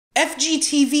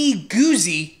FGTeev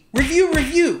Goozy.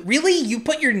 Review. Really? You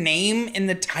put your name in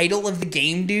the title of the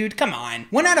game, dude? Come on.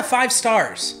 1 out of 5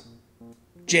 stars.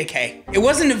 JK. It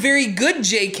wasn't a very good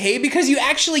JK because you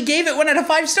actually gave it 1 out of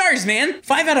 5 stars, man.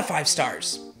 5 out of 5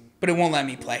 stars. But it won't let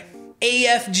me play.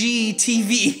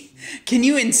 AFGTeev. Can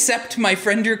you incept my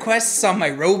friend requests on my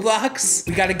Roblox?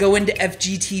 We gotta go into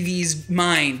FGTeev's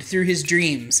mind through his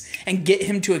dreams and get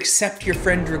him to accept your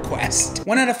friend request.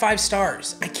 1 out of 5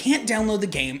 stars. I can't download the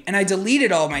game and I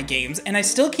deleted all my games and I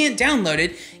still can't download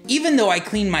it even though I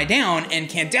cleaned my down and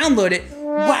can't download it.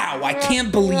 Wow, I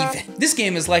can't believe it. This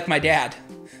game is like my dad.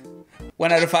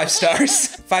 1 out of 5 stars.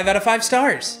 5 out of 5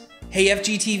 stars. Hey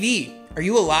FGTeev, are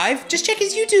you alive? Just check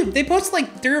his YouTube. They post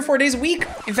like 3 or 4 days a week.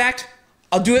 In fact,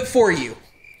 I'll do it for you.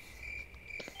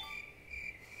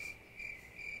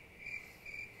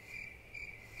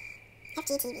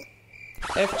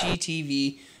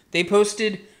 FGTeev. They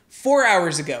posted 4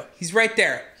 hours ago. He's right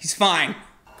there. He's fine.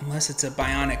 Unless it's a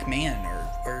bionic man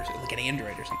or like an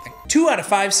android or something. 2 out of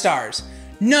 5 stars.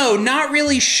 No, not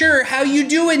really sure how you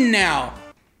doing now.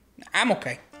 I'm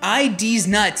okay. I D's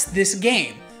nuts this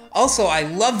game. Also, I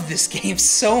love this game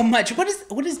so much. What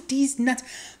is D's nuts?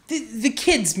 The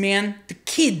kids, man. The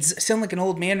kids. I sound like an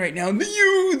old man right now. The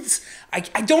youths. I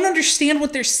don't understand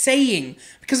what they're saying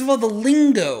because of all the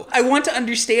lingo. I want to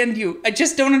understand you. I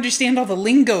just don't understand all the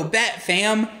lingo. Bet,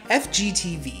 fam.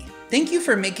 FGTeev. Thank you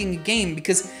for making a game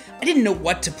because I didn't know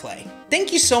what to play.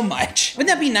 Thank you so much.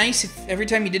 Wouldn't that be nice if every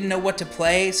time you didn't know what to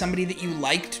play, somebody that you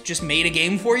liked just made a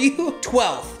game for you?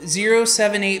 12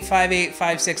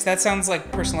 0785856. That sounds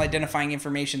like personal identifying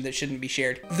information that shouldn't be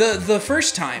shared. The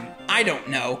first time, I don't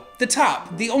know. The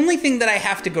top, the only thing that I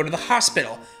have to go to the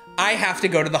hospital. I have to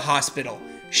go to the hospital.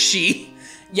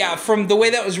 Yeah, from the way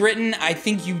that was written, I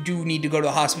think you do need to go to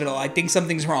the hospital. I think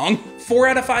something's wrong. 4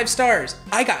 out of 5 stars.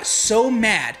 I got so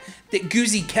mad that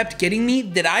Goozy kept getting me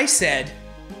that I said,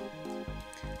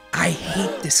 I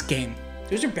hate this game.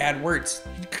 Those are bad words.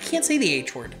 You can't say the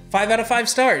H word. 5 out of 5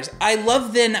 stars. I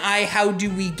love then how do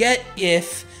we get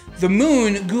if the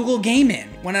moon Google game in?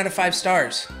 1 out of 5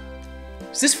 stars.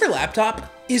 Is this for laptop?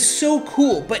 Is so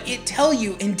cool, but it tell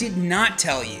you and did not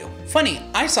tell you. Funny,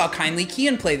 I saw Kindly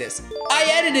Kian play this. I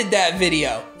edited that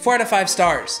video. 4 out of 5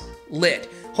 stars.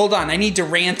 Lit. Hold on, I need to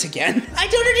rant again. I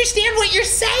don't understand what you're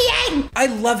saying. I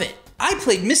love it. I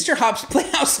played Mr. Hop's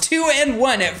Playhouse 2 and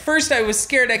 1. At first I was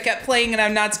scared, I kept playing, and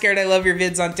I'm not scared. I love your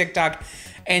vids on TikTok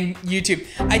and YouTube.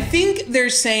 I think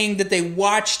they're saying that they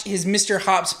watched his Mr.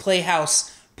 Hop's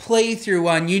Playhouse playthrough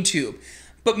on YouTube.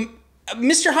 But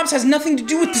Mr. Hops has nothing to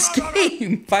do with this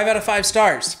game. 5 out of 5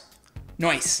 stars.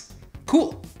 Nice.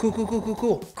 Cool.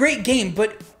 Great game,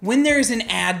 but when there's an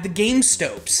ad, the game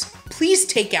stops. Please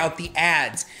take out the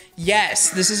ads. Yes,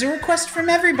 this is a request from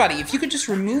everybody. If you could just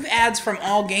remove ads from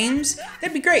all games,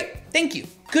 that'd be great. Thank you.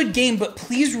 Good game, but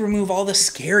please remove all the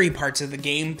scary parts of the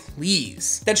game,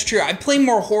 please. That's true. I'd play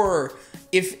more horror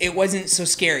if it wasn't so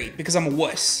scary because I'm a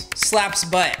wuss. Slaps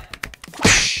butt.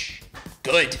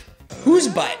 Good. Whose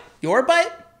butt? Your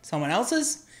butt? Someone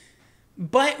else's?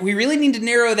 But we really need to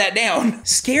narrow that down.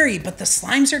 Scary, but the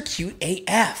slimes are cute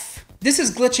AF. This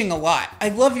is glitching a lot. I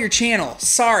love your channel.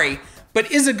 Sorry. But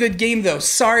is a good game though.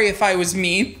 Sorry if I was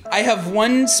mean. I have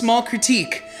one small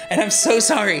critique, and I'm so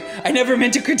sorry. I never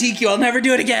meant to critique you. I'll never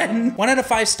do it again. 1 out of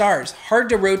 5 stars. Hard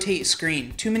to rotate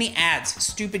screen. Too many ads.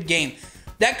 Stupid game.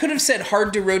 That could have said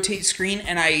hard to rotate screen,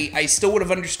 and I still would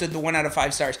have understood the 1 out of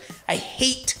 5 stars. I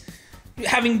hate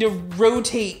having to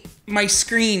rotate my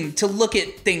screen to look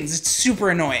at things. It's super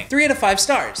annoying. 3 out of 5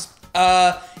 stars.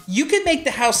 You could make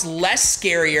the house less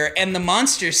scarier and the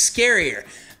monsters scarier,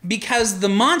 because the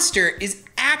monster is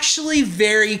actually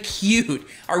very cute.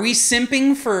 Are we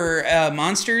simping for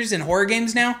monsters in horror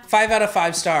games now? 5 out of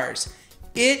 5 stars.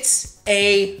 It's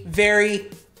a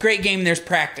very great game. There's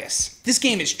practice. This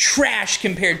game is trash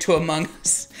compared to Among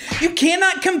Us. You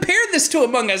cannot compare this to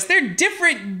Among Us. They're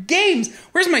different games.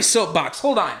 Where's my soapbox?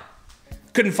 Hold on.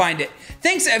 Couldn't find it.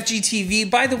 Thanks,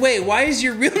 FGTeev. By the way, why is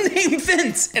your real name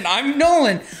Vince? And I'm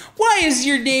Nolan. Why is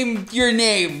your name your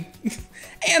name?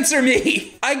 Answer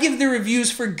me. I give the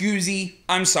reviews for Goozy,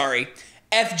 I'm sorry,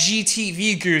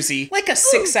 FGTeev Goozy, like a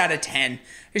 6 out of 10.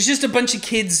 There's just a bunch of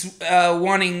kids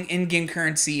wanting in-game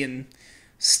currency and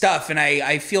stuff, and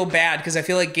I feel bad because I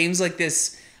feel like games like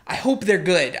this, I hope they're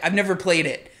good. I've never played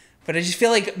it, but I just feel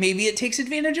like maybe it takes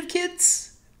advantage of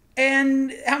kids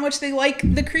and how much they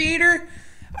like the creator.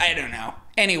 I don't know.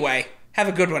 Anyway, have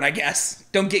a good one, I guess.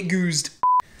 Don't get goozed.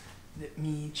 Let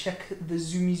me check the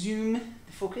zoom,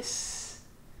 the focus.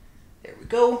 There we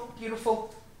go,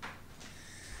 beautiful.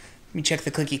 Let me check the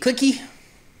clicky.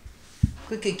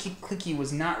 Clicky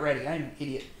was not ready, I'm an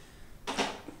idiot.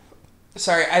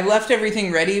 Sorry, I left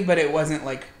everything ready, but it wasn't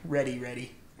like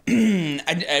ready.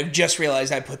 I just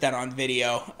realized I put that on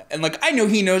video. And like, I know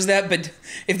he knows that, but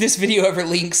if this video ever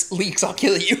leaks, I'll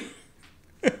kill you.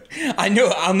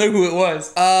 I'll know who it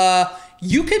was.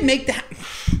 You could make that.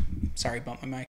 Sorry, bumped my mic.